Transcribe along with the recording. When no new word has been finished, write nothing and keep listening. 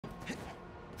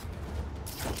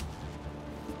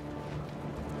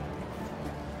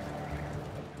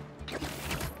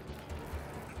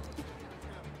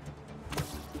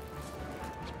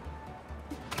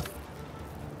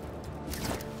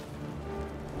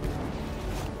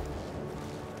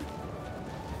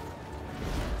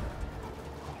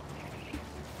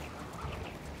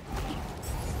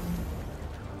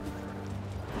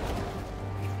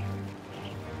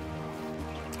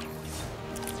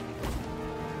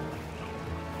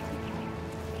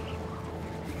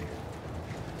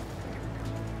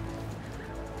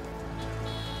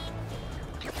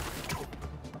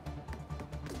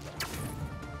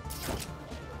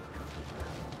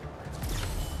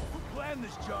in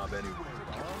this job anyway?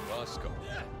 Roscoe.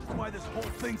 That's why this whole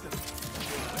thing's a...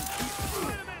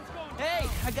 Hey,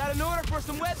 I got an order for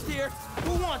some webs here.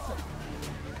 Who wants them?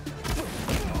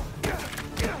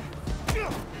 Here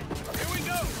we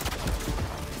go!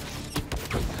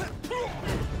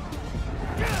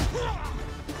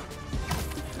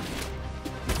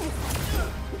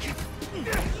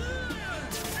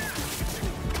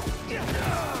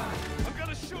 I'm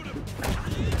gonna shoot him!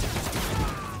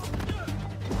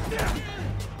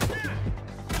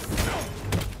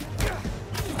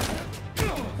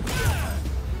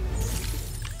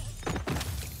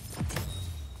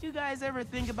 You guys ever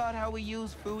think about how we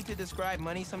use food to describe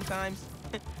money sometimes?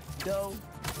 Dough,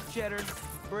 cheddar,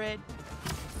 bread,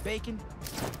 bacon.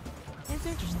 It's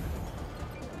interesting.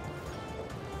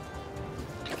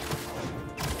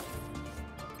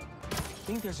 I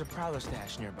think there's a prowler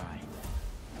stash nearby.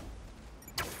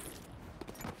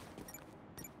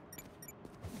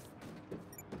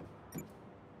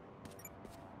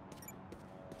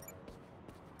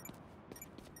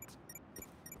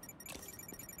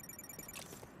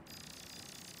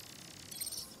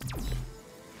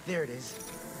 There it is.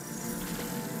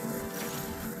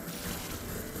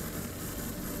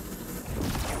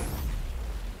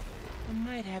 I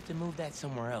might have to move that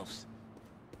somewhere else.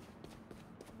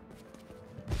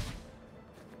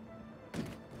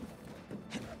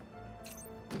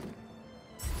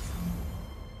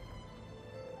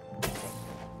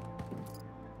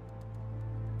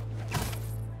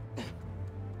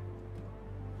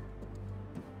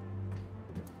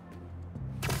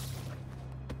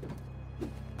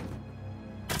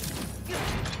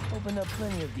 Opened up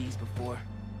plenty of these before.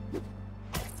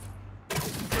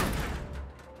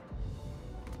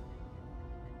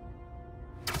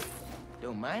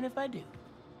 Don't mind if I do.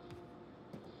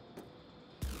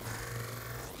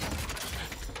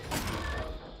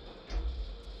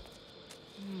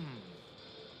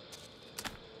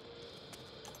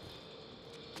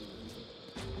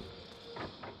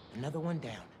 Another one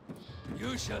down.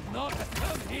 You should not have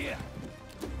come here!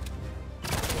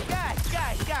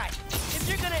 Guys! If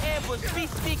you're gonna ambush, be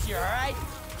sneakier, all right?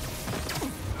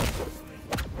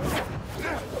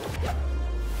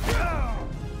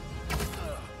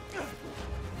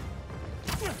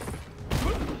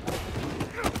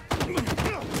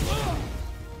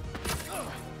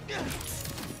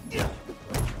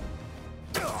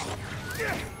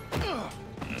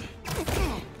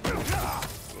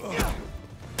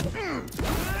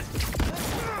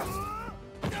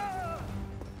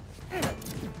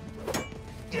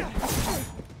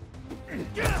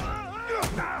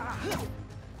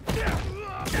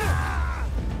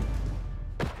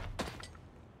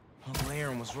 Uncle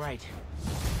Aaron was right.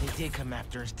 They did come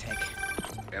after his tech.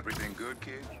 Everything good,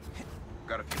 kid?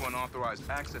 Got a few unauthorized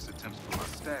access attempts for my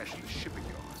stash in the shipping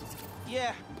yards.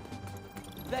 Yeah.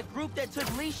 That group that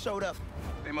took Lee showed up.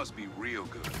 They must be real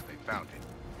good if they found it.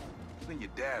 Then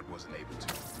your dad wasn't able to.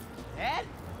 Dad?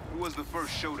 It was the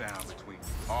first showdown between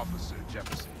Officer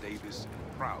Jefferson Davis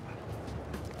and Prowler.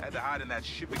 Had to hide in that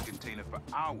shipping container for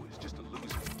hours just to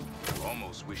lose me.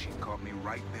 Almost wish he'd caught me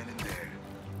right then and there.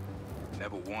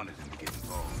 Never wanted him to get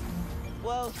involved.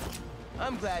 Well,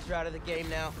 I'm glad you're out of the game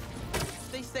now.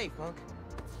 Stay safe, Punk.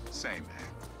 Same, man.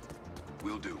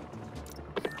 Will do.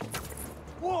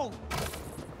 Whoa!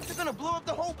 They're gonna blow up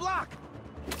the whole block!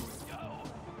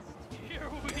 Here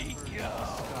we go!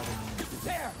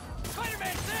 There!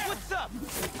 Spider-Man's there! What's up?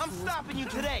 I'm stopping you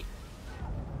today!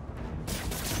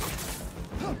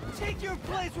 Take your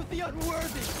place with the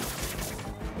unworthy!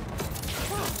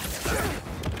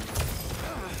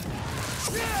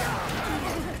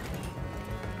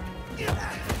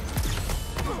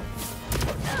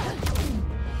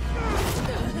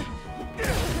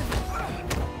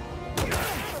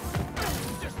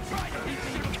 Just try to keep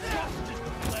me justice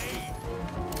delayed!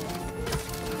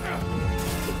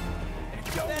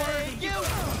 Don't worry! Thank you!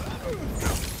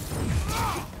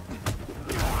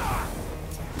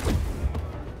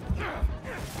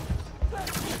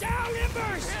 Down,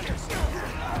 Embers!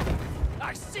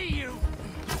 I see you!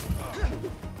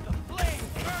 The flame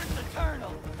burns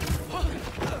eternal!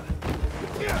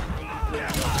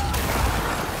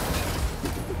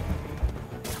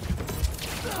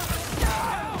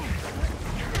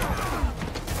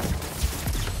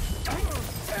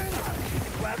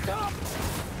 Welcome!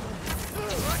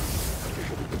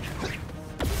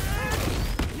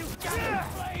 You got the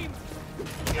flame!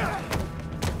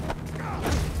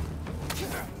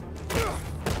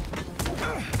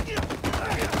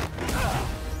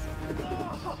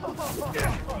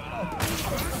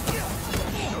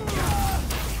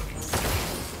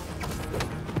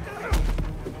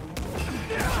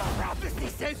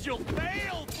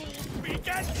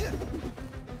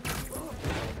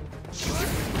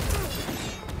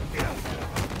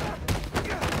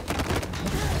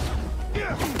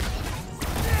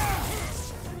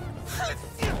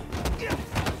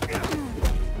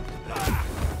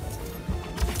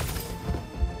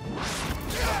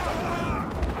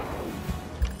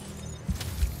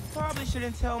 Probably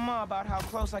shouldn't tell Ma about how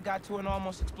close I got to an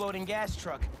almost exploding gas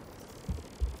truck.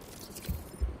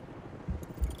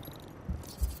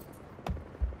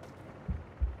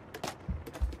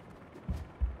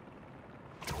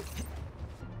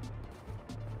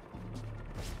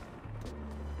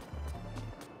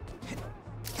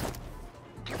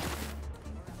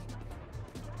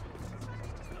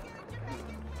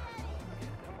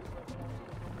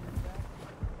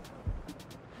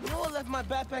 I left my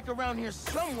backpack around here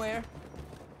somewhere.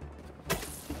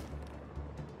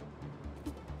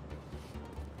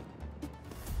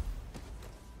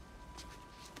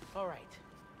 All right.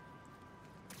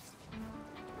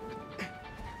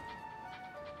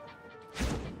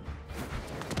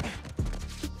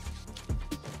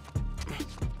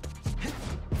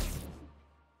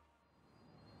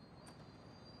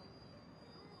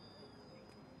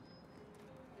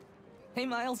 Hey,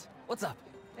 Miles. What's up?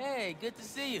 Hey, good to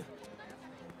see you.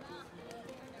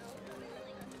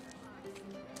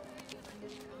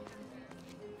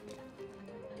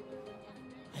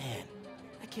 Man,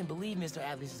 I can't believe Mr.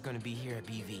 Atlas is gonna be here at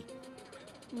BV.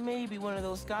 Maybe one of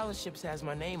those scholarships has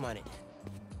my name on it,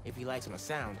 if he likes my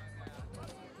sound.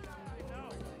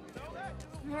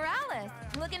 Morales,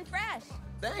 looking fresh.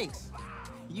 Thanks.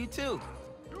 You too.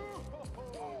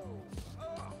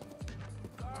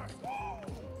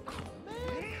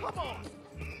 Come on!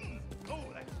 Oh,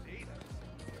 that's easy.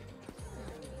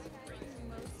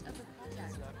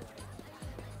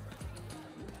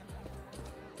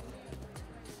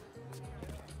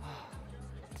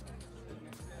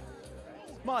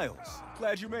 Miles,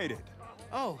 glad you made it.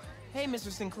 Oh, hey,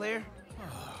 Mr. Sinclair.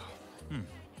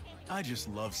 I just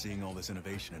love seeing all this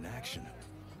innovation in action.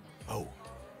 Oh,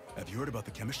 have you heard about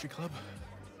the chemistry club?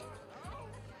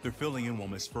 They're filling in while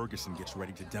Miss Ferguson gets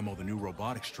ready to demo the new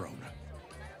robotics drone.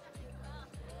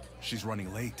 She's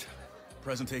running late.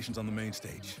 Presentation's on the main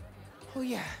stage. Oh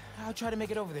yeah, I'll try to make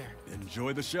it over there.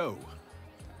 Enjoy the show.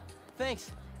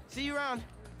 Thanks. See you around.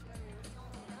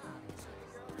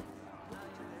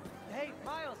 Hey,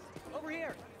 Miles, over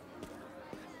here.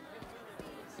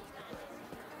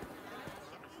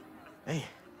 Hey.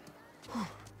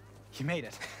 You made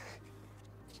it.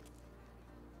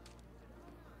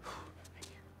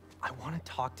 I want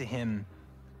to talk to him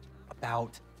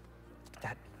about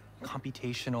that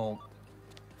computational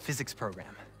physics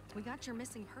program. We got your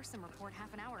missing person report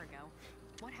half an hour ago.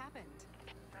 What happened?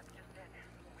 That's just it.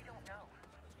 We don't know.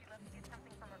 She left to get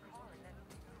something from her car and then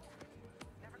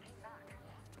never came back.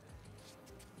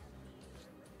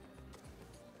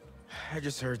 I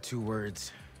just heard two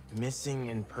words. Missing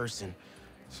in person.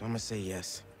 So I'm gonna say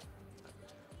yes.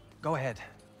 Go ahead.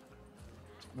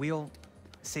 We'll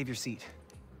save your seat.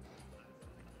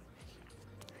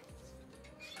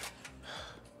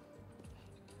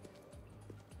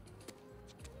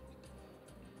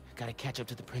 Gotta catch up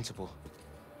to the principal.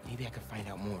 Maybe I can find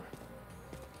out more.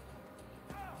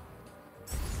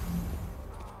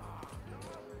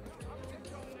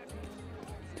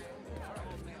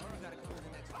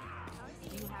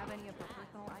 Do you have any of her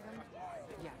personal items?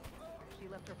 Yes. She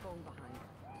left her phone behind.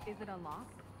 Is it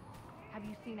unlocked? Have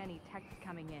you seen any texts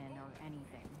coming in or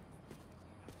anything?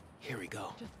 Here we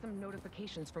go. Just some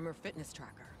notifications from her fitness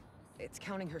tracker. It's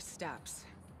counting her steps,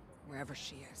 wherever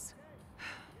she is.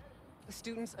 The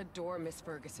students adore Miss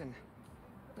Ferguson.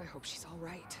 I hope she's all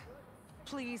right.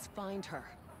 Please find her.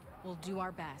 We'll do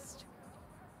our best.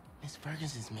 Miss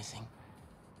Ferguson's missing.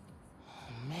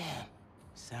 Oh man.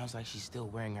 Sounds like she's still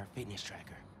wearing her fitness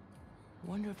tracker.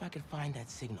 Wonder if I could find that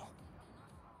signal.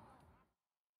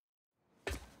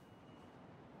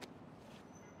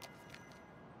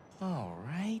 All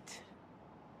right.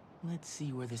 Let's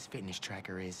see where this fitness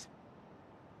tracker is.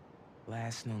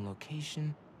 Last known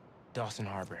location, Dawson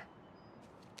Harbor.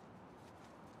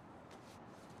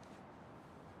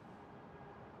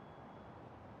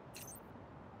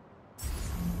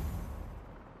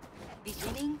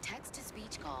 Beginning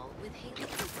text-to-speech call with Haley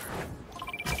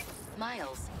Cooper.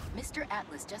 Miles, Mr.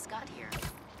 Atlas just got here.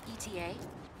 ETA?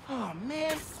 Oh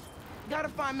man. Gotta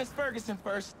find Miss Ferguson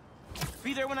first.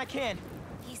 Be there when I can.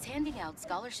 He's handing out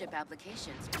scholarship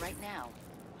applications right now.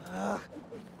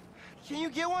 Can you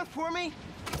get one for me?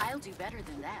 I'll do better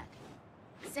than that.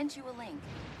 Sent you a link.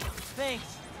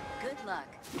 Thanks. Good luck.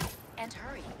 And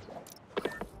hurry.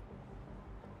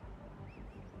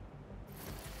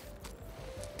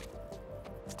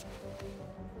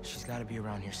 She's gotta be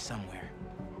around here somewhere.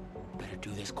 Better do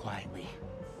this quietly.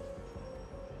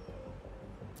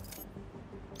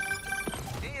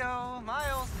 Heyo,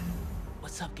 Miles.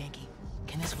 What's up, Genki?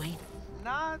 Can this wait?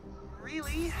 Not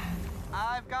really.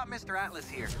 I've got Mr. Atlas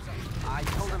here. I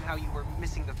told him how you were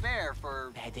missing the fair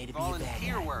for Bad day to be a bad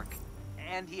volunteer guy. work,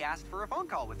 and he asked for a phone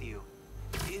call with you.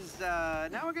 Is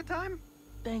now a good time?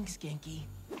 Thanks, Genki.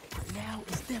 Now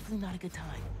is definitely not a good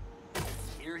time.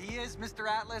 Here he is, Mr.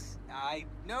 Atlas. I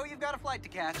know you've got a flight to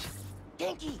catch.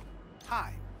 Genki!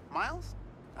 Hi, Miles?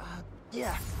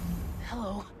 Yeah.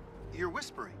 Hello. You're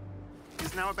whispering.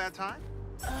 Is now a bad time?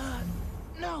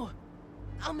 No.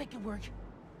 I'll make it work.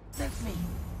 That's me.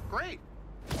 Great.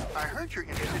 I heard you're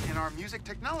interested in our music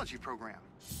technology program.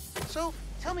 So,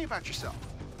 tell me about yourself.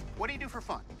 What do you do for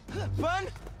fun? Fun?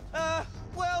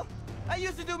 Well, I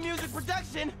used to do music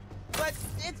production, but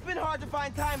it's been hard to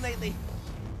find time lately.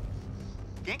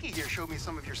 Genki here showed me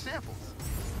some of your samples.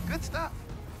 Good stuff.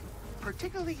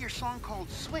 Particularly your song called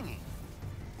Swinging.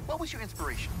 What was your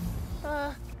inspiration?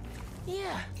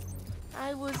 Yeah.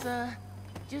 I was,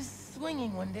 just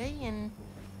swinging one day and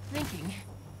thinking.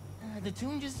 The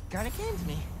tune just kinda came to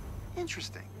me.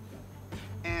 Interesting.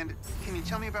 And can you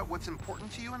tell me about what's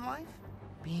important to you in life?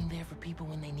 Being there for people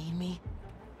when they need me.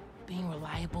 Being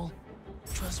reliable,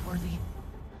 trustworthy.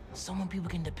 Someone people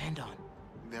can depend on.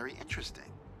 Very interesting.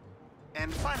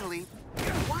 And finally,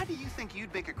 why do you think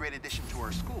you'd make a great addition to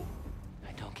our school?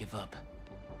 I don't give up.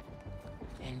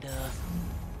 And,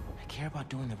 I care about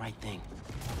doing the right thing.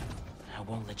 I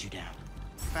won't let you down.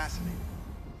 Fascinating.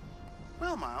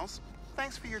 Well, Miles,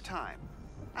 thanks for your time.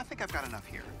 I think I've got enough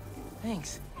here.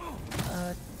 Thanks.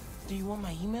 Do you want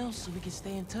my email so we can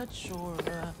stay in touch, or,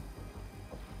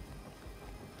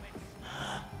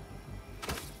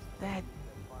 That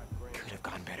could have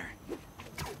gone better.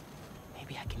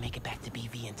 Maybe I can make it back to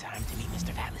BV in time to meet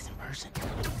Mr. Atlas in person.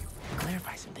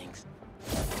 Clarify some things.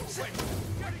 Wait!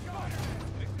 Get it going!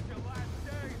 This is your last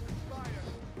day, Spider!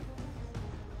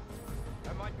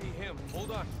 That might be him.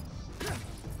 Hold on.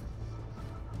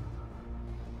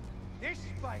 This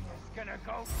spider's gonna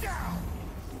go down!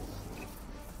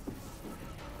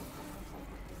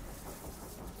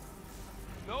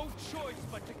 No choice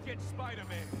but to get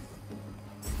Spider-Man.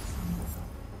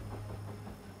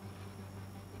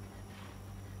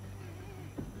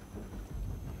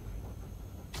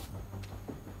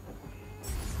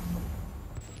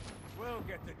 We'll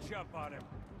get the jump on him.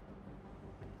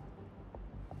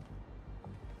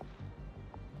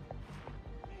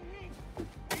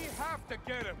 We have to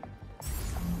get him.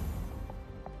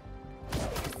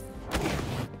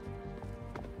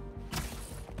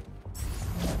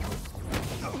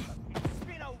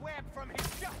 Spin a web from his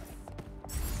guts.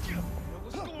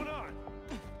 What's going on?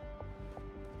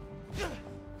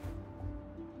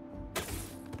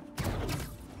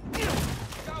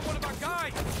 Got one of our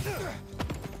guys.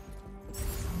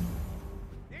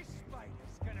 This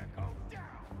spider's gonna go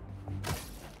down.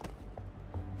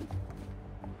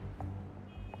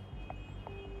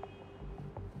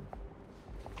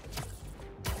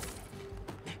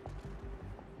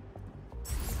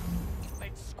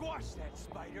 Let's squash that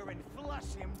spider and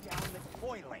flush him down the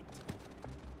toilet.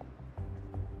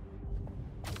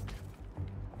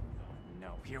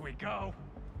 No, here we go.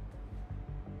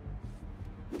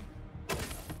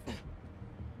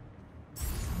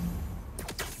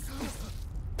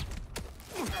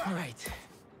 All right.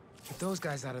 Get those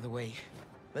guys out of the way.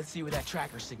 Let's see where that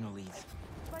tracker signal leads.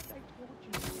 Like I told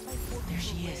you, There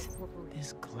she is.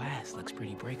 This glass looks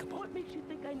pretty breakable. What makes you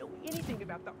think I know anything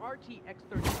about the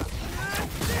RTX-35?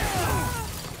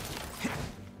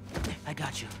 I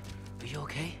got you. Are you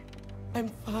okay? I'm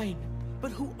fine.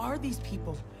 But who are these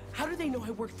people? How do they know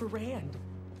I work for Rand?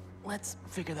 Let's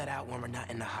figure that out when we're not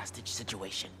in the hostage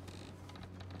situation.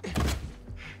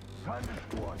 Time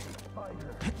to squash the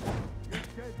spider. You're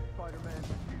dead, Spider-Man.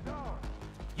 He's on.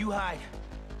 You hide.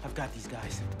 I've got these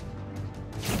guys.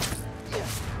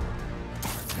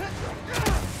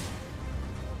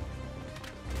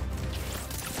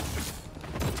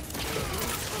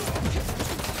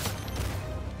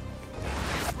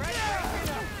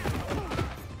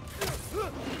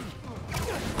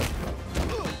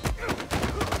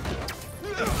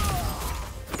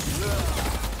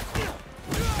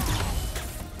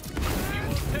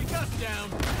 Take us down.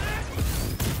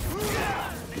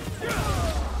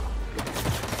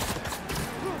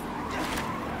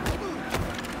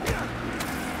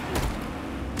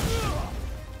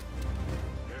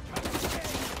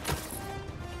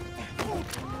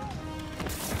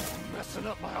 Messing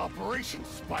up my operation,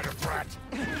 Spider Brat.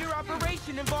 Your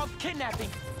operation involves kidnapping.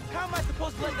 How am I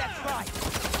supposed to let that slide?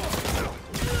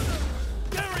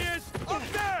 There he is! Up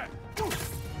there!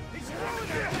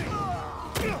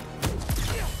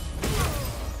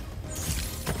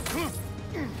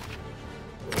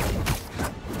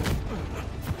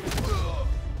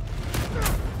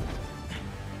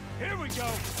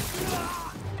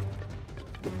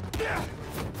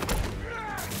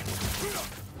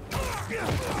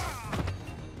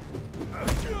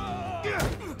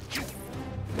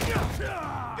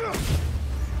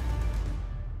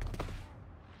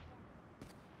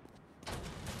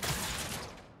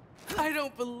 I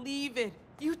don't believe it.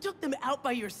 You took them out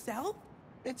by yourself?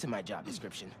 It's in my job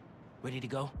description. Ready to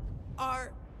go?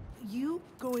 Are you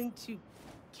going to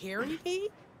carry me?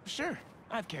 Sure.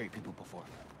 I've carried people before.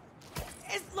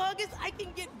 As long as I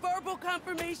can get verbal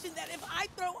confirmation that if I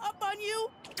throw up on you,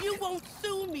 you won't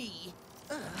sue me.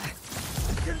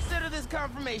 Consider this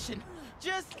confirmation.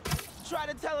 Just try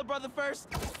to tell a brother first.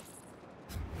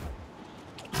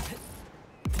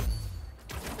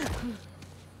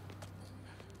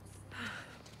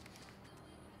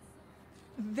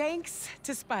 Thanks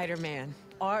to Spider-Man,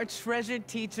 our treasured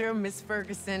teacher, Miss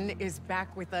Ferguson, is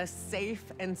back with us safe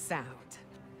and sound.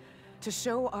 To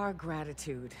show our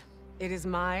gratitude, it is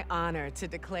my honor to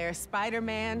declare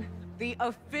Spider-Man the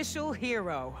official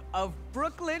hero of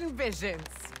Brooklyn Visions.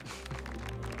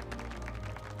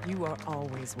 You are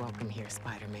always welcome here,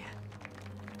 Spider-Man.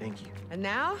 Thank you. And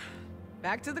now,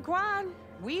 back to the quad.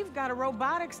 We've got a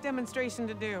robotics demonstration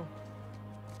to do.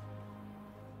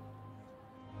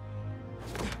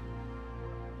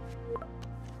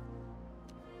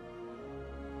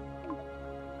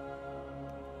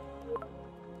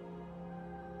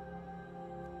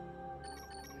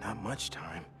 Not much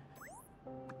time.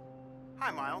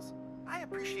 Hi, Miles. I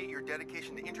appreciate your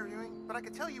dedication to interviewing, but I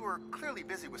could tell you were clearly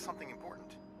busy with something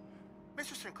important.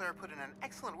 Mr. Sinclair put in an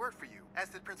excellent word for you, as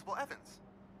did Principal Evans.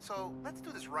 So let's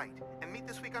do this right and meet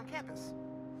this week on campus,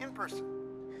 in person.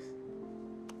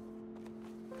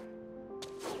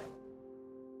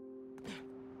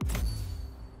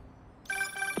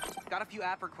 Got a few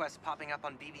app requests popping up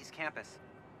on BB's campus.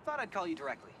 Thought I'd call you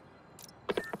directly.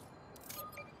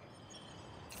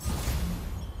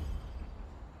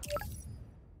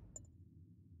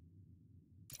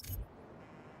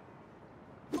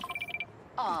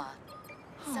 Aw,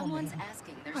 someone's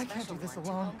asking their I can't special do this one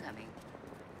to alone. homecoming.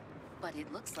 But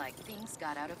it looks like things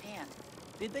got out of hand.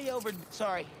 Did they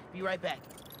Sorry, be right back.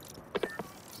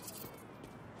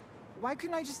 Why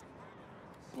couldn't I just...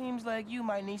 Seems like you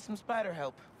might need some spider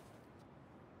help.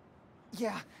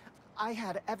 Yeah, I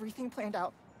had everything planned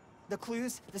out. The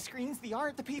clues, the screens, the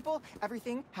art, the people,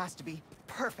 everything has to be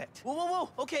perfect. Whoa, whoa, whoa!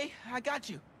 Okay, I got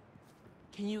you.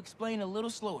 Can you explain a little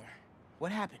slower?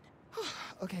 What happened?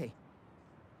 Okay.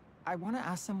 I want to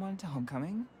ask someone to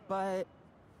homecoming, but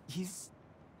he's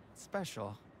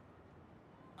special.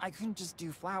 I couldn't just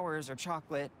do flowers or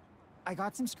chocolate. I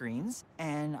got some screens,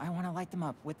 and I want to light them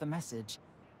up with the message,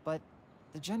 but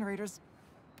the generator's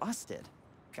busted.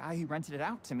 Guy who rented it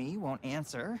out to me won't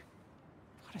answer.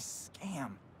 What a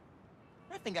scam.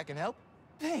 I think I can help.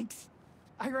 Thanks.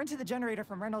 I rented the generator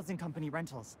from Reynolds and Company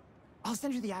Rentals. I'll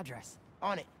send you the address.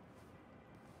 On it.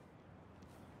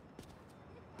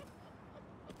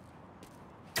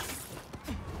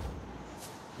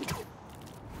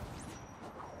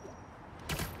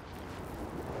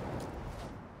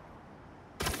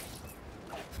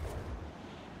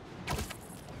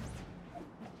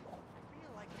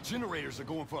 Generators are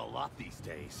going for a lot these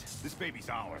days. This baby's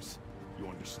ours. You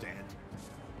understand?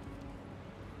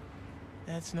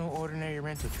 That's no ordinary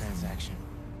rental transaction.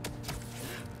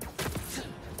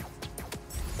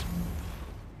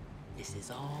 This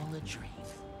is all a dream.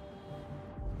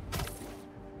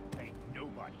 Ain't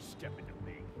nobody stepping to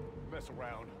me. Mess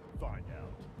around, find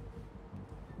out.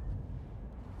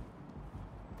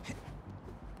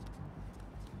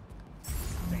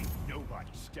 Ain't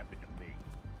nobody stepping to me.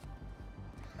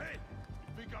 Hey,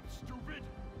 you think I'm stupid?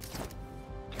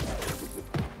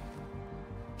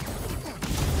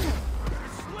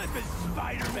 Slipping,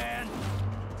 Spider-Man!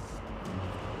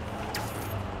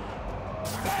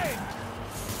 Hey!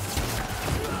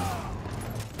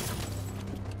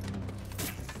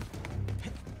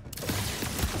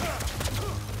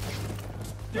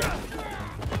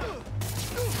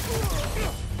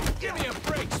 Give me a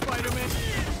break, Spider-Man!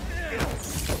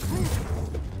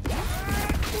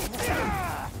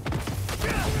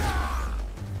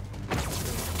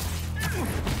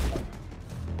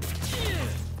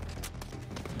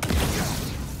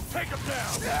 Take him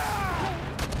down!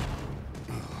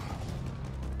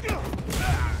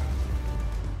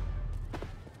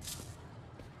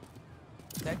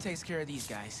 That takes care of these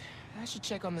guys. I should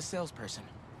check on the salesperson.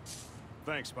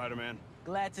 Thanks, Spider-Man.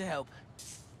 Glad to help.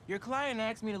 Your client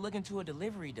asked me to look into a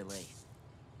delivery delay.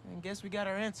 And guess we got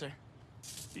our answer.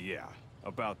 Yeah,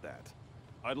 about that.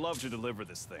 I'd love to deliver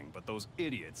this thing, but those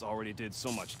idiots already did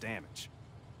so much damage.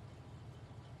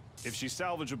 If she's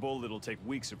salvageable, it'll take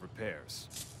weeks of repairs.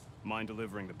 Mind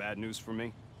delivering the bad news for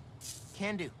me?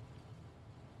 Can do.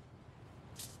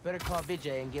 Better call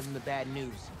Vijay and give him the bad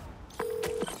news.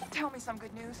 Tell me some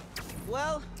good news.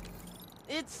 Well,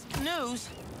 it's news.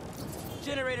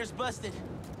 Generator's busted.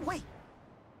 Wait!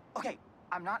 Okay,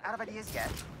 I'm not out of ideas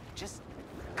yet. Just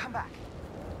come back.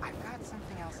 I've got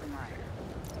something else in mind.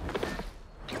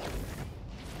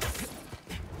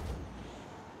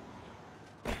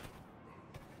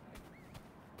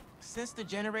 Since the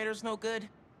generator's no good,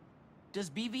 does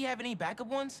BV have any backup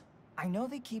ones? I know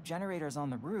they keep generators on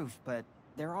the roof, but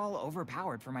they're all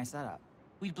overpowered for my setup.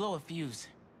 We'd blow a fuse.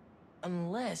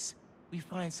 Unless we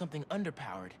find something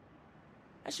underpowered.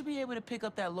 I should be able to pick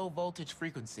up that low voltage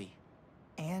frequency.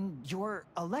 And your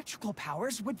electrical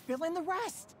powers would fill in the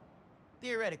rest.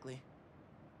 Theoretically.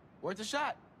 Worth a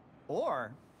shot.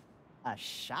 Or a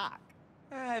shock.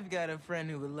 I've got a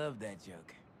friend who would love that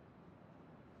joke.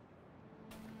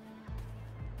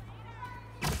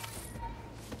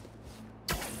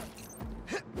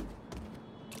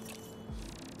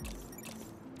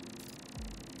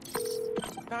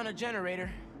 Found a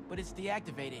generator, but it's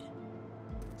deactivated.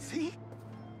 See?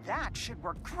 That should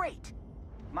work great.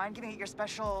 Mind giving it your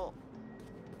special...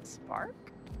 spark?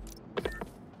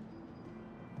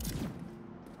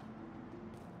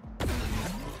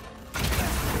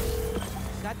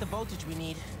 Got the voltage we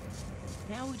need.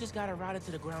 Now we just gotta route it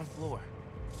to the ground floor.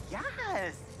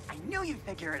 Yes! I knew you'd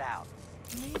figure it out.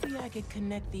 Maybe I could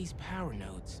connect these power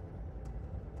nodes.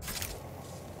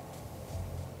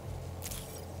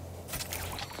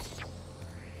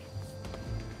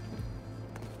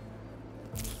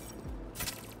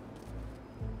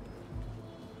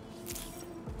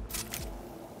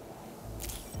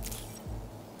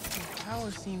 The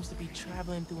power seems to be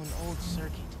traveling through an old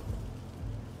circuit.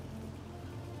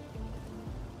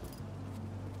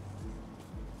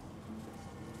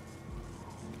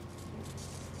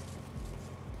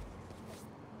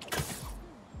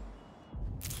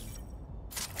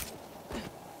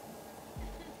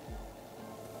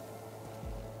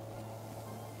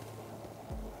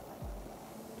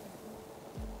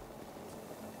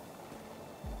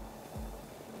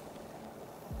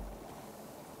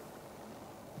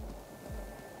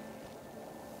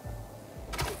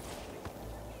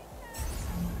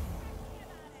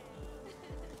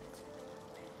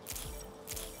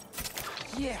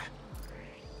 Yeah.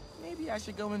 Maybe I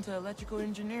should go into electrical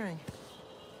engineering.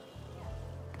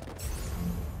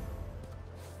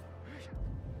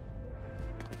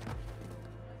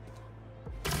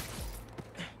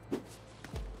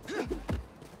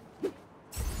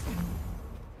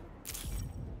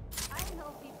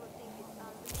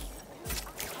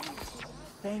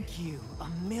 Thank you, a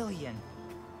million.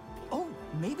 Oh,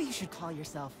 maybe you should call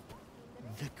yourself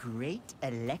the Great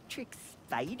Electric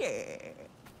Spider.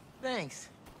 Thanks.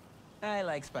 I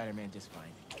like Spider-Man just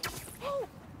fine. Oh!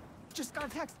 Just got a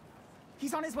text.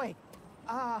 He's on his way.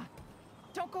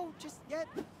 Don't go just yet.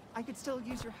 I could still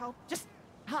use your help. Just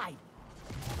hide.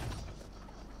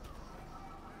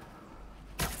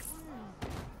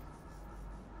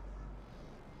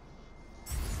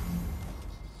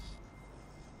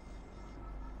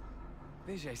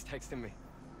 Vijay's texting me.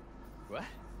 What?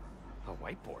 A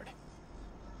whiteboard?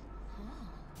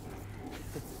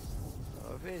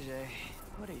 Oh, Vijay,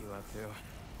 what are you up to?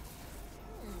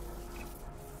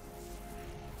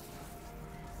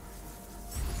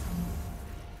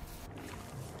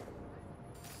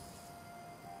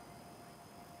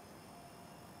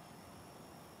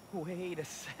 Wait a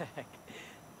sec.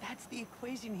 That's the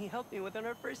equation he helped me with on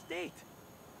our first date.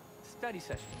 Study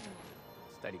session.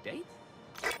 Study date?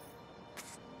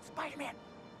 Spider-Man,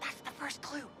 that's the first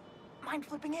clue. Mind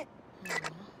flipping it?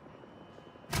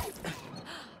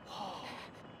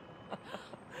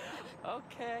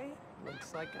 Okay,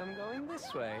 looks like I'm going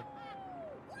this way.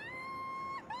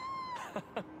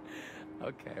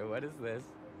 Okay, what is this?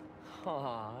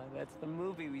 Aw, that's the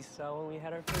movie we saw when we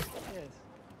had our first kiss.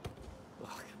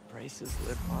 Look, braces,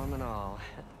 lip balm and all.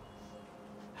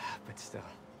 But still,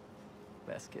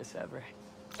 best kiss ever.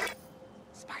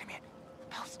 Spider-Man,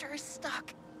 the poster is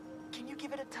stuck. Can you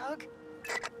give it a tug?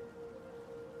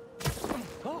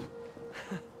 Oh!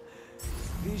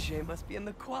 Vijay must be in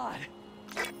the quad.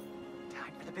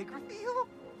 Time for the big reveal.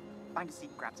 Find a seat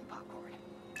and grab some popcorn.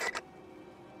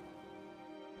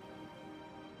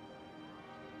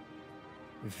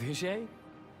 Vijay?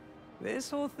 This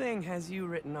whole thing has you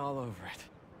written all over it.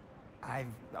 I've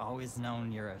always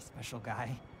known you're a special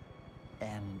guy.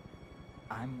 And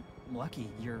I'm lucky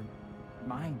you're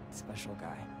my special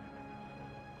guy.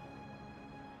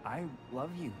 I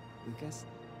love you, Lucas.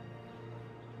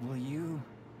 Will you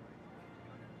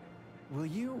Will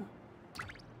you...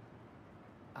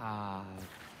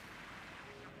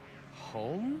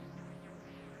 Home?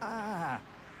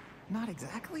 Not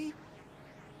exactly.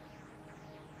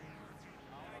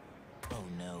 Oh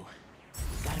no.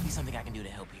 Gotta be something I can do to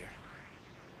help here.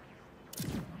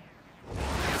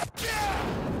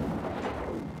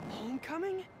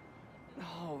 Homecoming?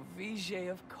 Oh, Vijay,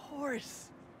 of course.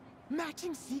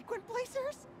 Matching sequin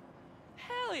placers?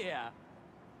 Hell yeah.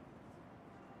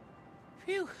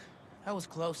 Phew, that was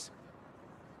close.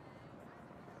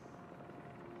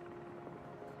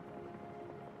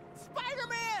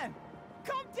 Spider-Man!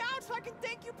 Come down so I can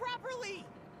thank you properly!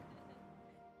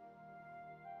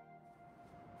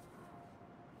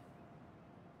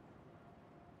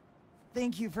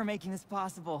 Thank you for making this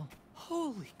possible.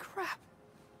 Holy crap.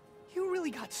 You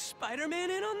really got Spider-Man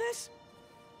in on this?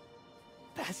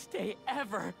 Best day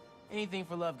ever. Anything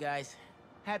for love, guys.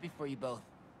 Happy for you both.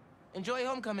 Enjoy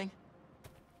homecoming.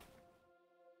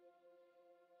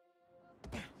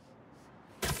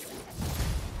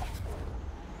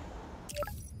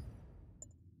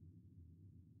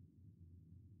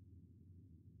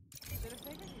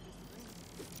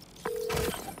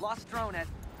 Lost drone at,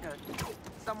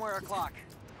 somewhere o'clock.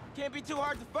 Can't be too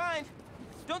hard to find.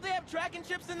 Don't they have tracking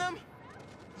chips in them?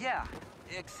 Yeah,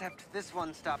 except this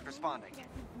one stopped responding.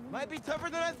 Might be tougher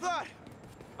than I thought.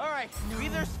 All right, be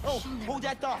there. Oh, hold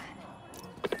that thought.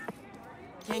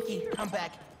 Genki, I'm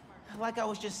back. Like I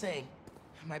was just saying,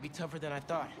 it might be tougher than I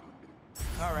thought.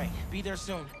 All right, be there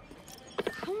soon.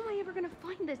 How am I ever gonna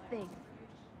find this thing?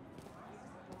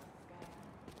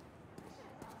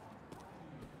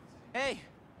 Hey,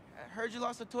 I heard you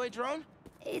lost a toy drone?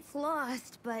 It's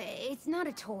lost, but it's not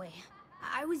a toy.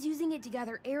 I was using it to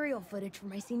gather aerial footage for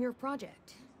my senior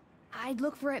project. I'd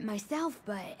look for it myself,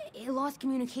 but it lost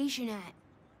communication at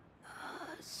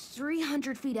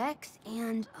 300 feet X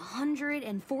and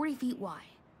 140 feet Y.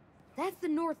 That's the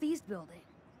Northeast building.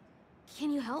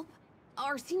 Can you help?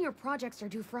 Our senior projects are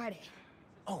due Friday.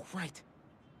 Oh, right.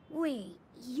 Wait,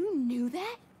 you knew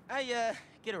that? I,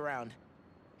 get around.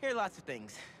 Hear lots of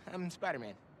things. I'm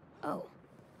Spider-Man. Oh,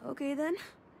 okay then.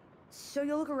 So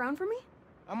you'll look around for me?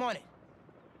 I'm on it.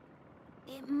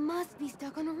 It must be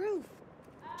stuck on a roof.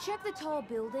 Check the tall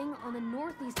building on the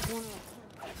northeast corner.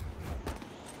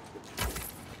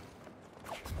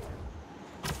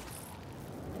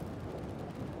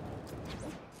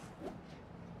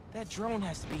 That drone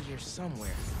has to be here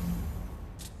somewhere.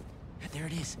 There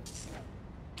it is.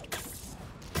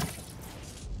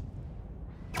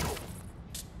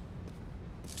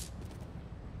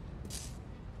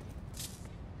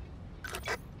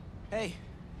 Hey,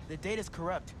 the data's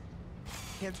corrupt.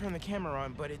 Can't turn the camera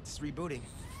on, but it's rebooting.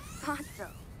 Thought so.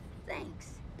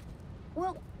 Thanks.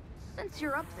 Well, since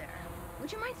you're up there,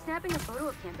 would you mind snapping a photo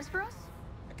of campus for us?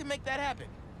 I can make that happen.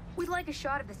 We'd like a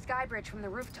shot of the sky bridge from the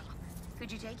rooftop.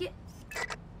 Could you take it?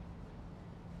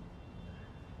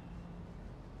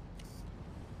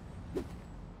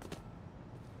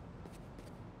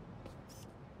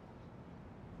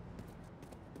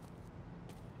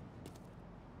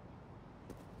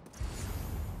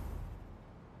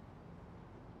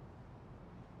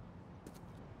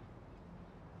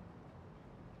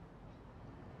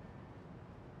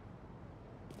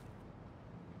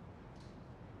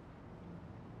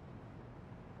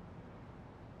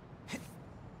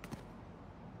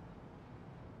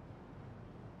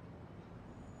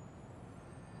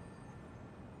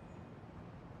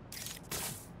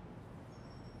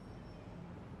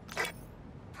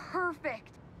 Perfect.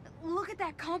 Look at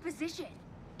that composition.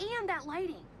 And that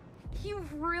lighting.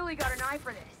 You've really got an eye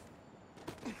for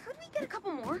this. Could we get a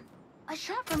couple more? A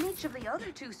shot from each of the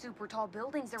other two super tall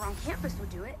buildings around campus would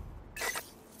do it.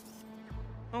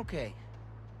 Okay.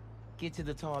 Get to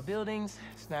the tall buildings,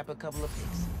 snap a couple of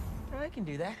pics. I can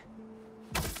do that.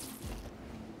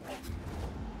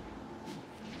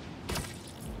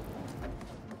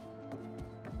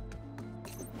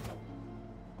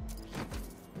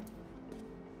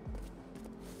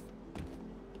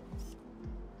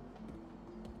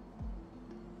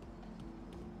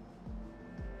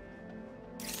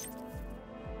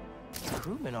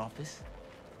 Recruitment office?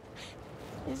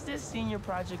 Is this senior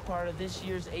project part of this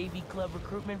year's AV Club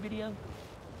recruitment video?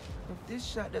 If this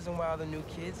shot doesn't wow the new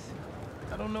kids,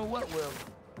 I don't know what will.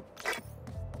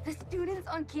 The students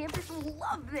on campus will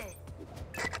love this.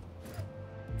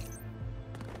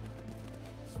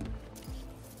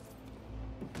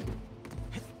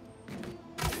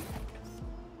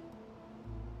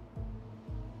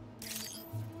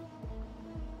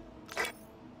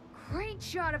 Great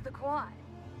shot of the quad.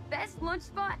 Best lunch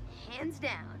spot, hands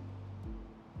down.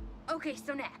 Okay,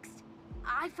 so next.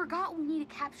 I forgot we need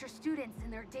to capture students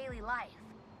in their daily life.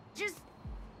 Just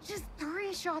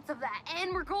 3 shots of that,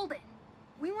 and we're golden.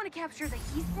 We want to capture the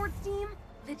esports team,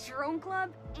 the drone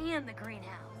club, and the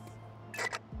greenhouse.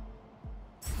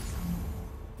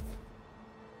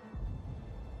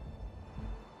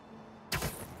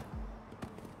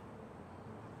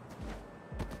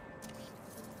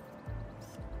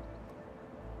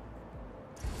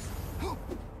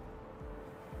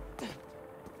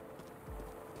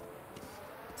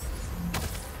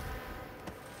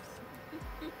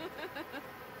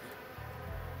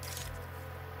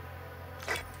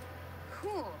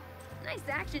 Cool. Nice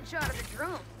action shot of the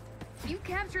drones. You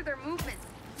captured their movements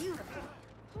beautifully.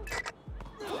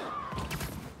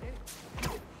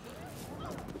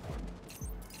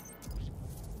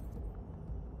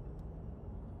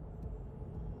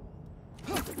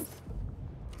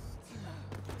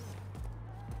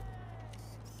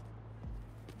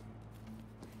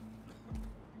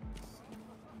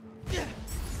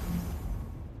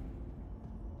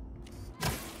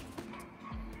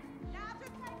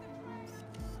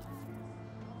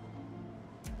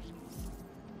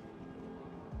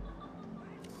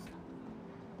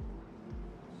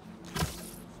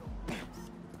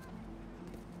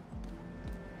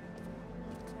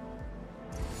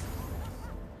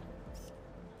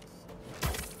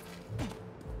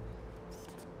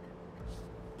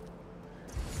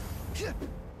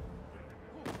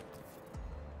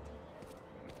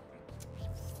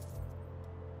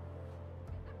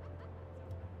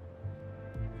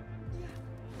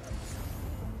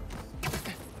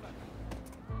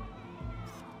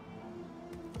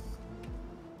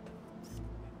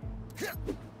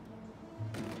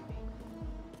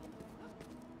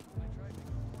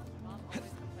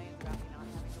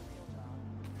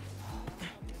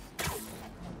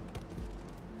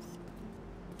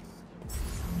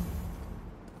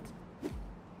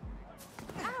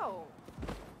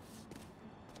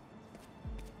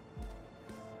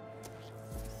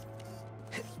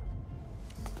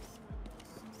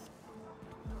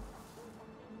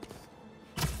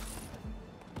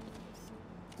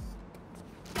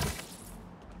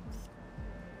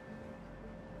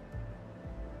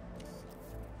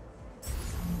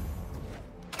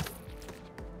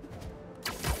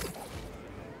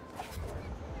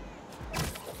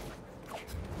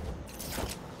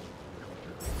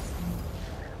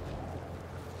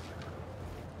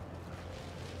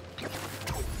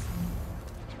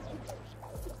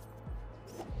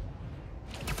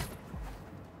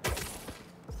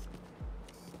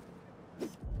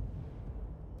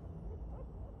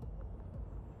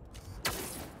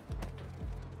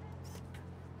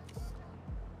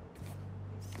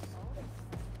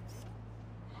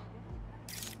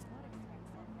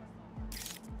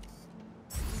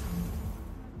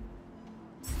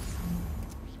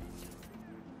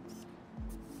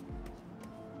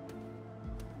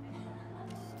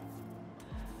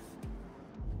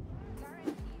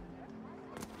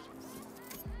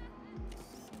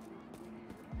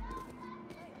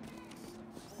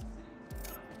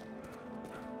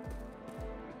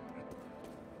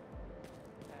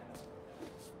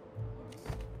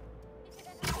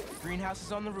 Greenhouse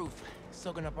is on the roof,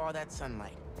 soaking up all that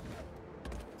sunlight.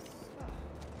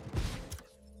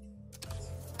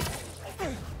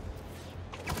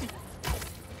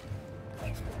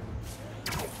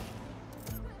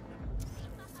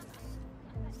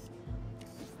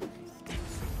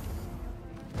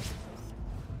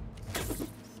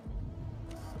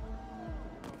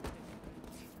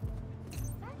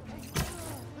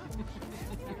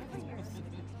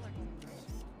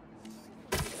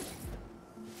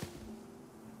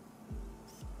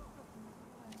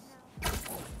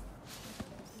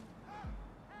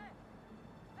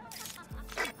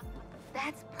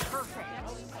 That's perfect.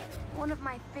 One of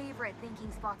my favorite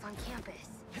thinking spots on campus.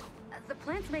 The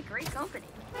plants make great company.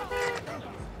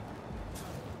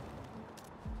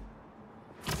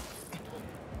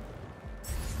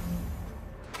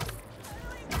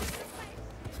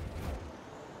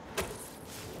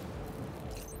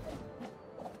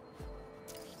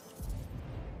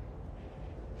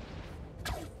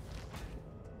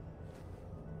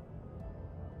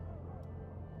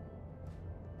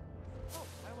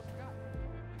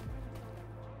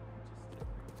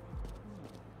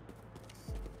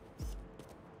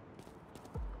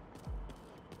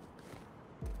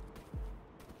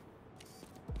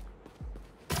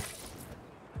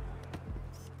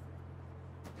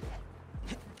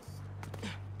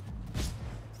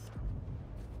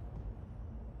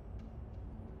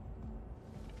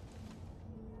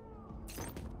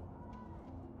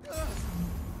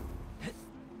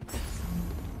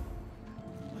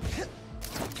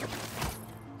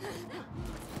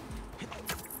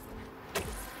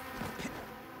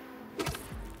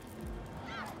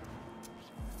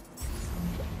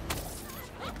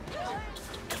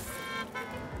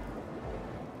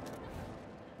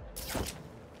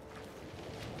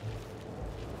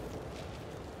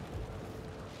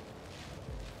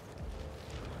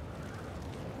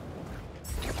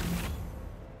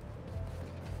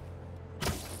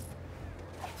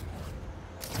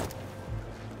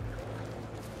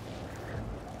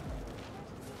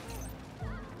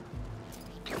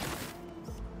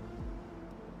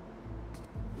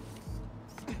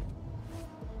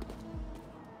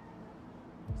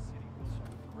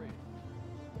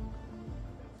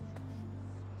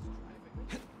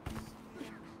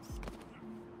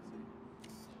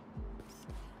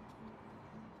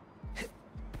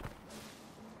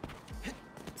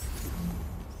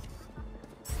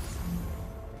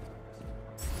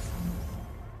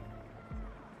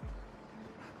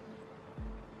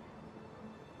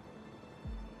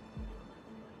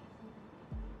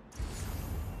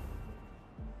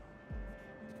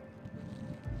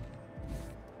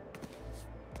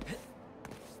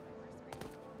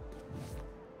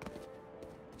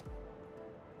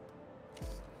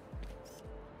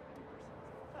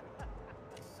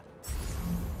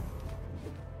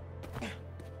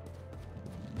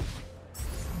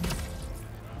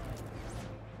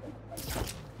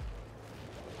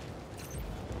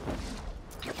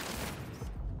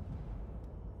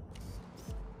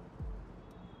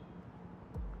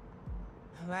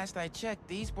 Last I checked,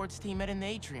 the esports team met in the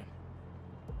atrium.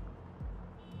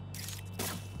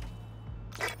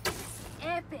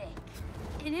 Epic.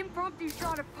 An impromptu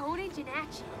shot of Ponage in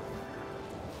action.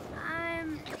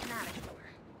 I'm not sure.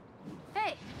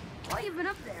 Hey, while you've been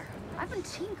up there, I've been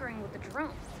tinkering with the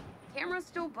drones. Camera's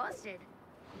still busted,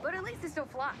 but at least it still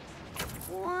flies.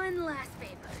 One last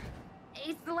favor.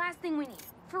 It's the last thing we need,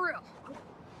 for real.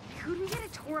 Could we get a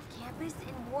tour of campus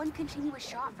in one continuous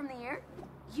shot from the air?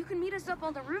 You can meet us up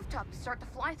on the rooftop to start the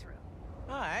fly-through.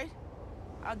 All right.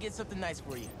 I'll get something nice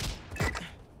for you.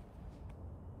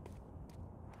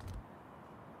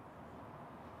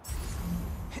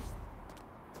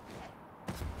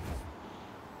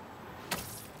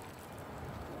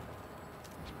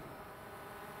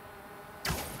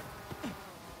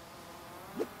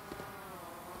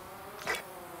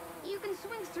 You can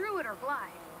swing through it or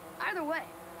glide. Either way,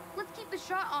 let's keep the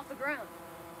shot off the ground.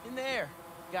 In the air.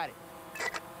 Got it.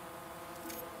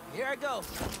 Here I go.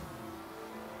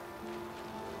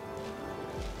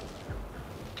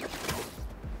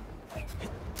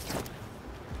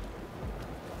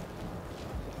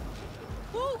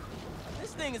 Woo!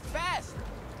 This thing is fast.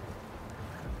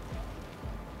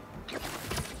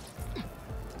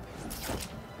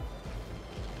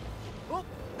 Oh,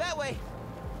 that way.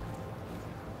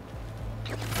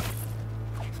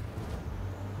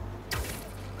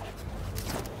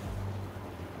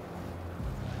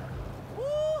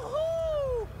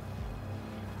 Woohoo!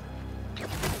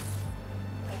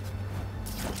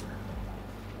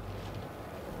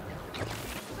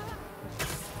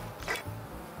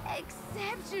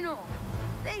 Exceptional!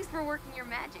 Thanks for working your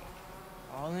magic.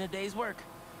 All in a day's work.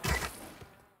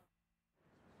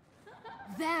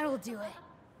 That'll do it.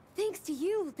 Thanks to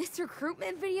you, this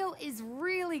recruitment video is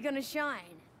really gonna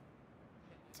shine.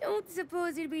 Don't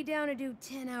suppose you'd be down to do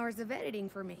 10 hours of editing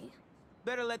for me.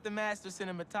 Better let the master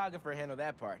cinematographer handle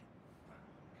that part.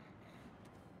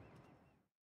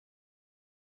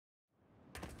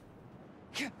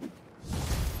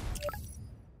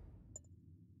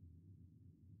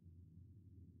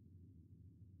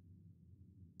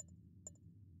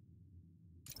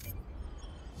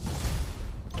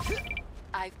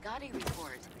 I've got a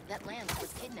report that Lance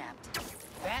was kidnapped.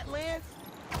 That Lance?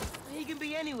 He can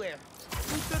be anywhere.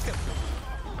 Who took him?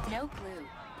 No clue.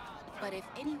 But if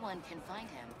anyone can find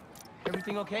him...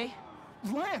 Everything okay?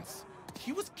 Lance!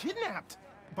 He was kidnapped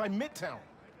by Midtown.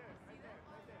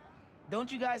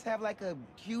 Don't you guys have like a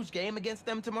huge game against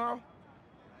them tomorrow?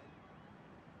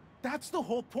 That's the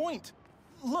whole point.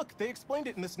 Look, they explained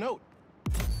it in this note.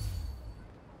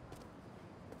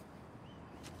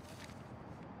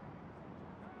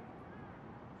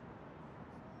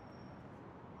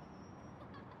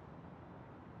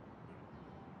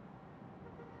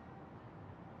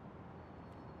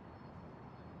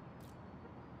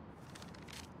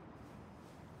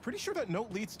 Pretty sure that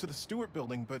note leads to the Stewart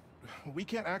building, but we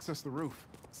can't access the roof.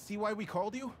 See why we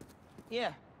called you?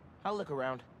 Yeah, I'll look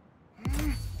around.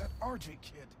 That RJ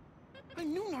kid. I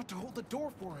knew not to hold the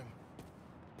door for him.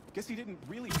 Guess he didn't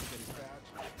really forget his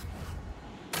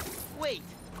badge. Wait,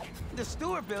 the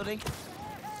Stewart building?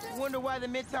 Wonder why the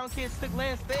Midtown kids took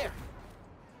Lance there.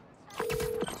 Did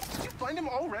you find him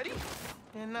already?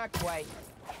 Not quite,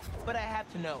 but I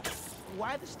have to know.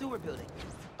 Why the Stewart building?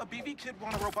 A BB kid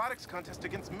won a robotics contest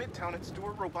against Midtown at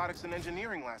Stewart Robotics and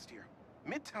Engineering last year.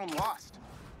 Midtown lost.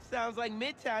 Sounds like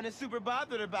Midtown is super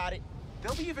bothered about it.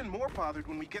 They'll be even more bothered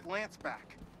when we get Lance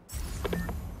back.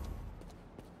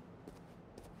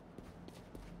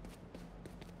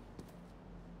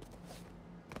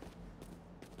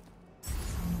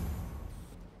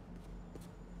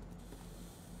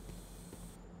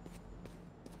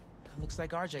 Looks like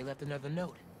RJ left another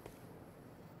note.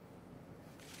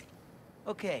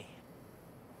 Okay.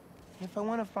 If I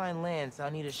want to find Lance,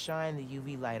 I'll need to shine the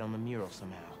UV light on the mural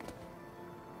somehow.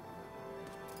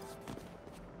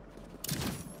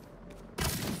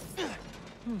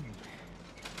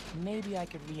 Maybe I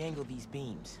could re-angle these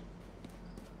beams.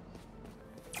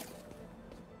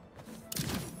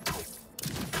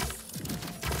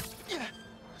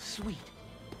 Sweet.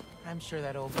 I'm sure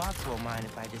that old box won't mind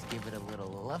if I just give it a little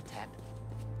love tap.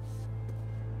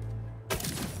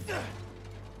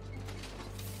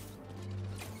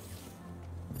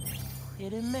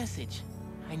 Hidden message.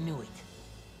 I knew it.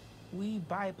 We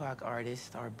BIPOC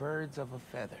artists are birds of a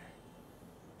feather.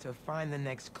 To find the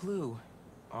next clue,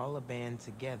 all a band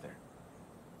together.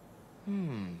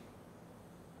 BIPOC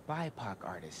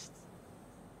artists.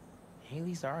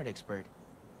 Haley's our art expert.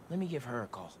 Let me give her a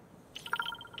call.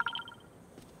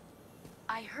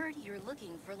 I heard you're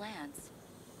looking for Lance.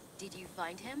 Did you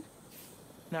find him?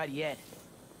 Not yet.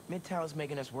 Midtown's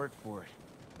making us work for it.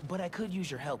 but I could use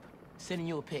your help. Sending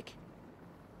you a pic.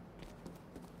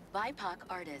 BIPOC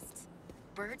artists.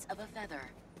 Birds of a feather.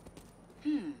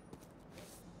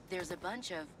 There's a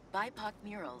bunch of BIPOC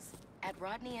murals at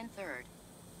Rodney and 3rd.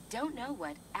 Don't know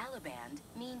what Alaband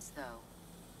means, though.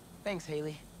 Thanks,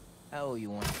 Haley. I owe you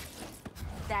one.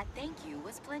 That thank you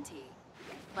was plenty.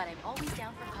 But I'm always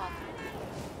down for coffee.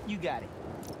 You got it.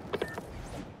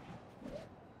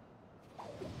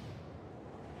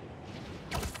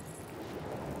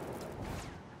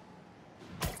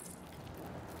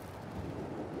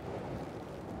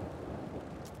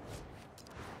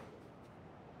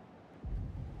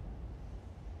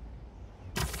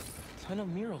 Ton of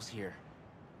murals here.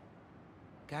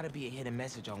 Gotta be a hidden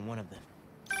message on one of them.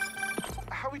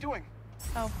 How we doing?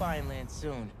 I'll find land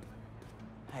soon.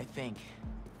 I think.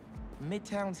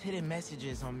 Midtown's hidden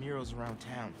messages on murals around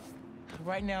town.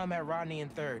 Right now I'm at Rodney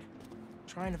and 3rd,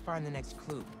 trying to find the next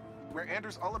clue. Where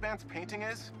Anders Ullaband's painting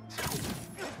is?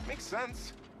 Makes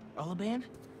sense. Ullaband?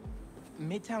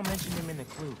 Midtown mentioned him in the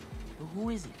clue. But who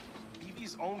is he?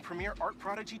 BB's own premier art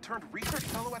prodigy turned research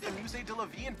fellow at the Musée de la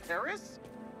Vie in Paris?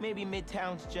 Maybe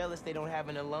Midtown's jealous they don't have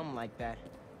an alum like that.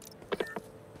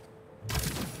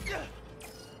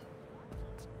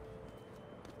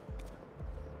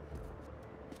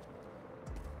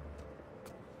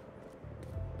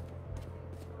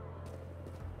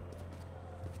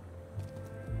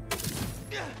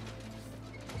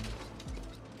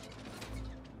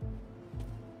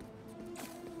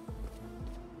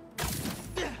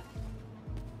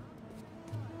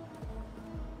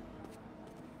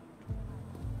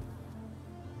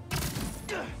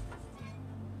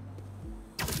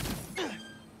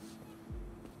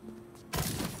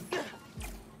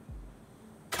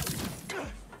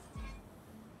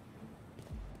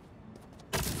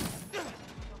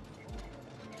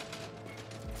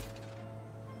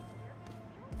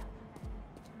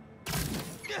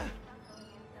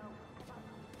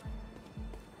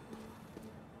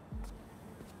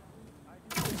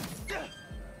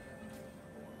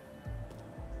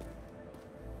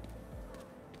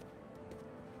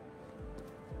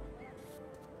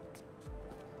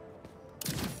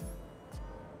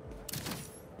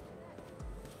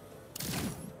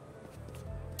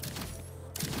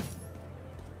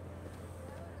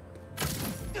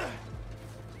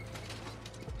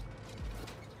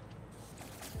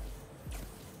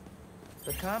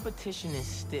 The competition is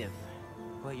stiff,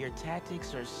 but your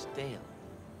tactics are stale.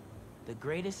 The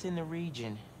greatest in the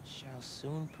region shall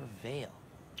soon prevail.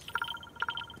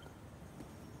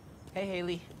 Hey,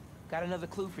 Haley. Got another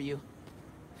clue for you.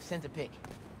 Sent a pic.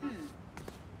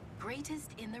 Greatest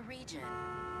in the region.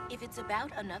 If it's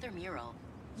about another mural,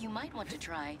 you might want to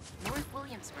try North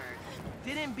Williamsburg.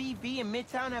 Didn't BV and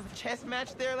Midtown have a chess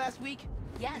match there last week?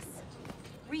 Yes.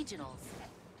 Regionals.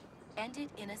 Ended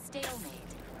in a stalemate.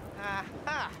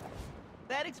 Aha!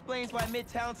 That explains why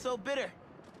Midtown's so bitter.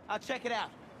 I'll check it out.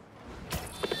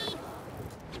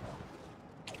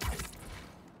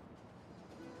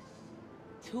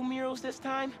 Two murals this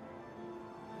time?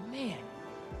 Man,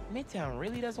 Midtown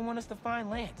really doesn't want us to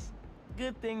find Lance.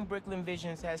 Good thing Brooklyn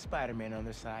Visions has Spider-Man on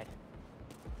their side.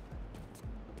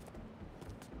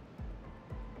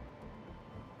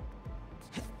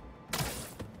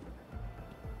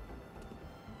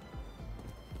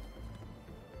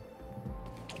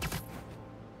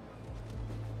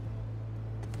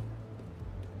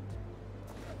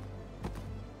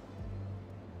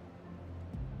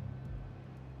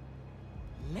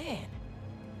 Man,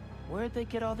 where'd they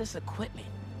get all this equipment?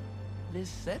 This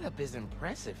setup is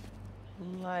impressive.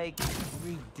 Like,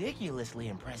 ridiculously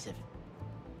impressive.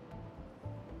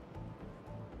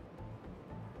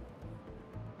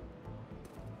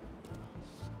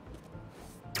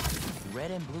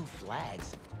 Red and blue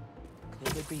flags.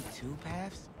 Could there be two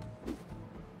paths?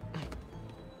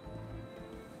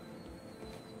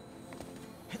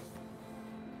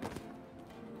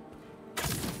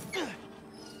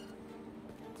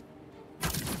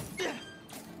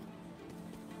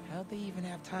 How'd they even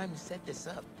have time to set this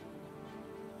up?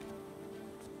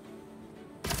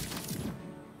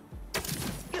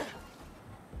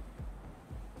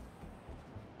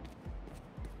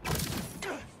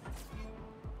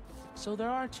 So there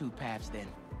are two paths then.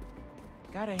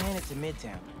 Gotta hand it to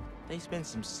Midtown. They spent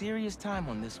some serious time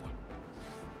on this one.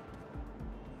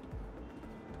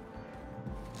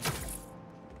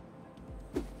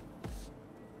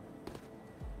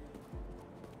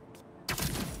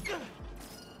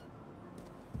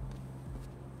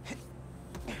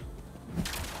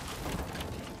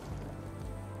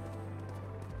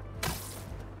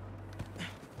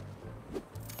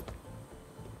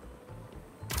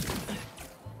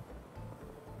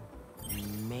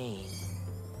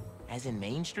 As in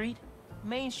Main Street?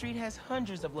 Main Street has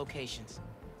hundreds of locations.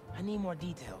 I need more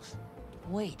details.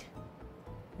 Wait,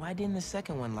 why didn't the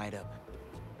second one light up?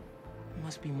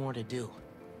 Must be more to do.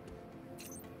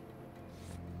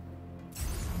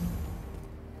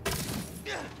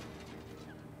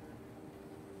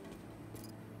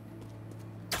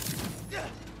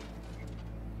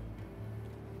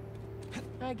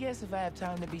 I guess if I have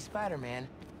time to be Spider-Man,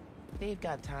 they've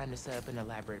got time to set up an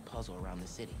elaborate puzzle around the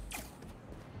city.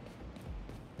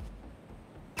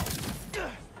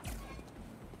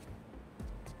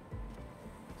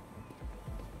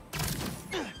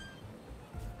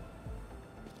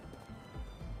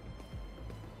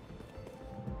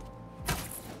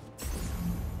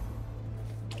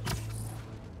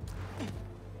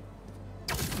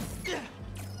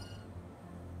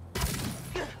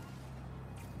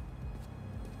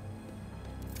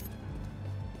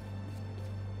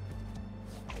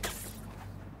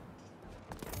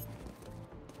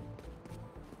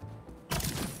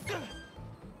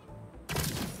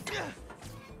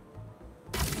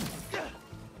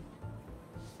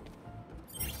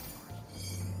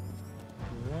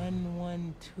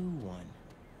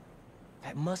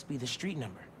 That must be the street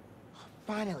number.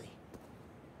 Finally.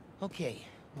 Okay,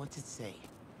 what's it say?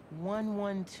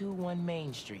 1121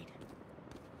 Main Street.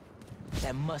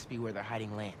 That must be where they're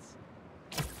hiding Lance.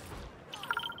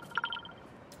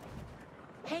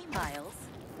 Hey, Miles.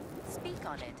 Speak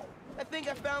on it. I think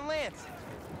I found Lance.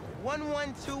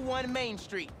 1121 Main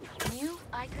Street. Knew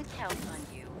I could count on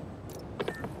you.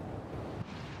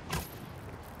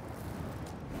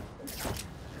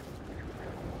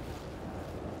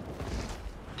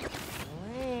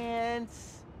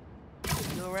 Lance.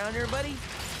 You around here, buddy?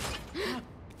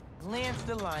 Lance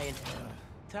the Lion.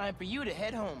 Time for you to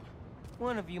head home.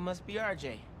 One of you must be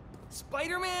RJ.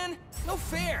 Spider-Man? No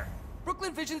fair!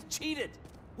 Brooklyn Vision's cheated!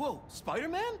 Whoa,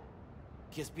 Spider-Man?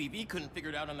 Guess BB couldn't figure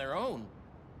it out on their own.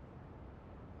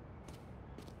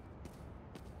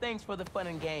 Thanks for the fun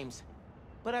and games,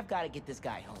 but I've got to get this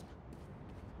guy home.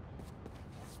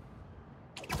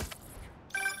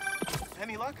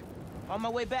 Any luck? On my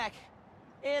way back,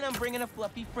 and I'm bringing a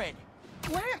fluffy friend.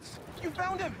 Lance! You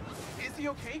found him! Is he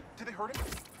okay? Did they hurt him?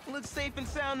 Looks safe and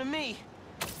sound to me.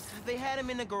 They had him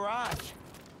in the garage.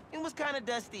 It was kind of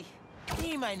dusty.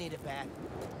 He might need a bath.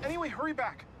 Anyway, hurry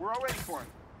back. We're all ready for him.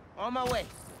 On my way.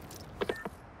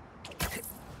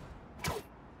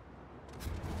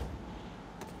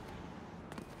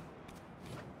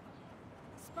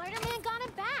 Spider-Man got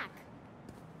him back.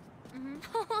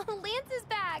 Lance is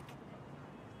back.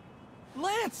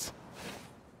 Lance!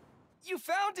 You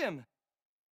found him!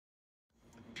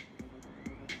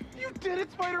 You did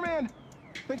it, Spider-Man!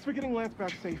 Thanks for getting Lance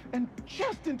back safe, and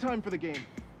just in time for the game.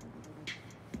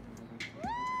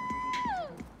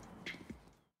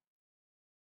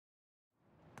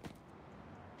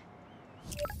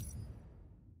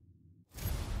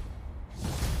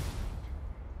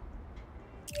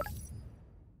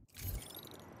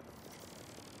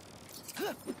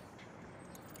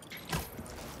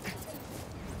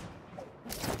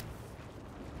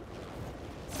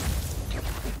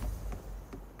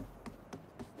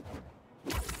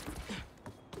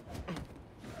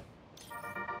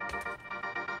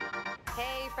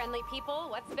 Hey, friendly people,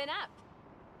 what's been up?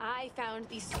 I found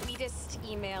the sweetest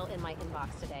email in my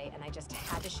inbox today, and I just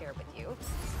had to share it with you.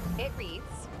 It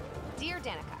reads, Dear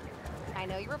Danica, I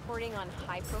know you're reporting on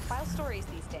high-profile stories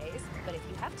these days, but if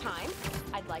you have time,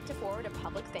 I'd like to forward a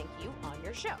public thank you on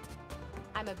your show.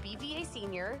 I'm a BVA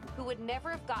senior who would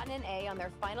never have gotten an A on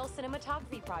their final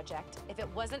cinematography project if it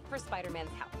wasn't for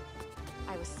Spider-Man's help.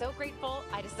 I was so grateful,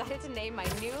 I decided to name my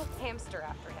new hamster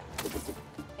after him.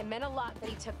 It meant a lot that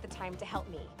he took the time to help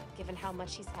me, given how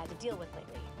much he's had to deal with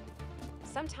lately.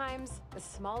 Sometimes, the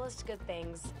smallest good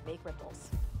things make ripples.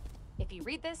 If you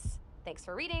read this, thanks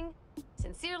for reading.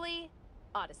 Sincerely,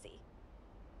 Odyssey.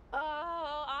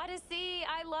 Oh, Odyssey,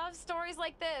 I love stories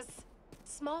like this.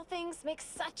 Small things make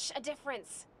such a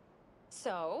difference.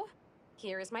 So,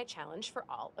 here is my challenge for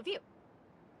all of you.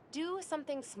 Do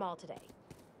something small today.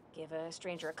 Give a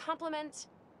stranger a compliment,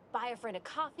 buy a friend a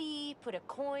coffee, put a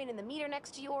coin in the meter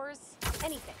next to yours,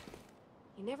 anything.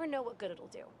 You never know what good it'll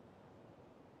do.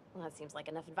 Well, that seems like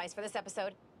enough advice for this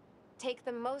episode. Take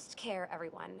the most care,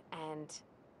 everyone, and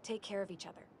take care of each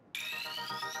other.